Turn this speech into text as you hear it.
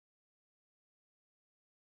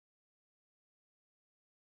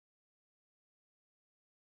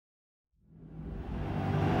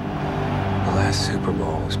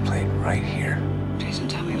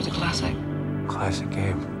classic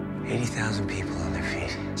game. 80,000 people on their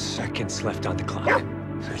feet. Seconds left on the clock.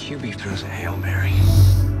 So Hubie throws a Hail Mary.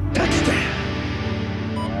 Touchdown!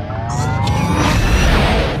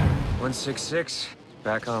 166,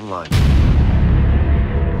 back online.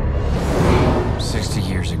 60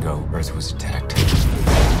 years ago, Earth was attacked.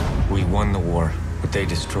 We won the war, but they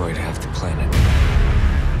destroyed half the planet.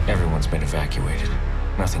 Everyone's been evacuated.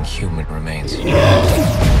 Nothing human remains.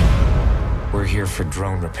 We're here for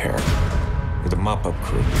drone repair, with a mop-up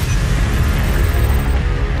crew.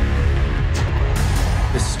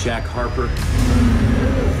 This is Jack Harper.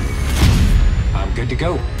 I'm good to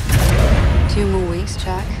go. 2 more weeks,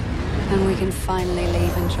 Jack, and we can finally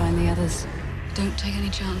leave and join the others. Don't take any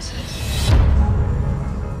chances.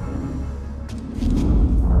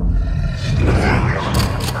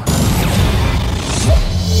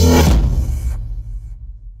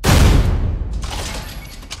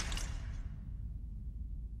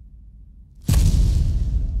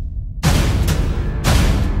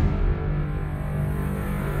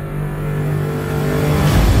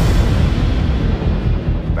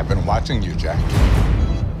 I've been watching you, Jack.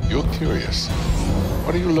 You're curious.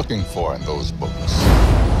 What are you looking for in those books?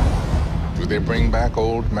 Do they bring back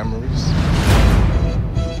old memories?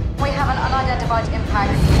 We have an unidentified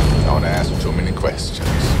impact. Don't ask too many questions.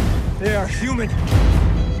 They are human.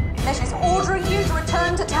 Mission is ordering you to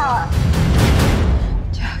return to tower.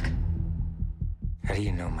 Jack. How do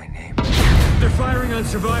you know my name? They're firing on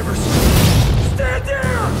survivors. Stand there!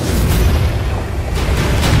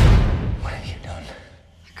 What have you done?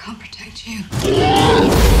 I can't protect you.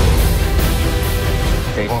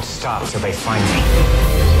 They won't stop till they find me.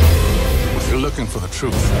 If you're looking for the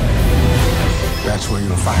truth, that's where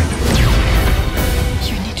you'll find it.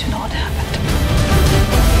 You need to know what happened.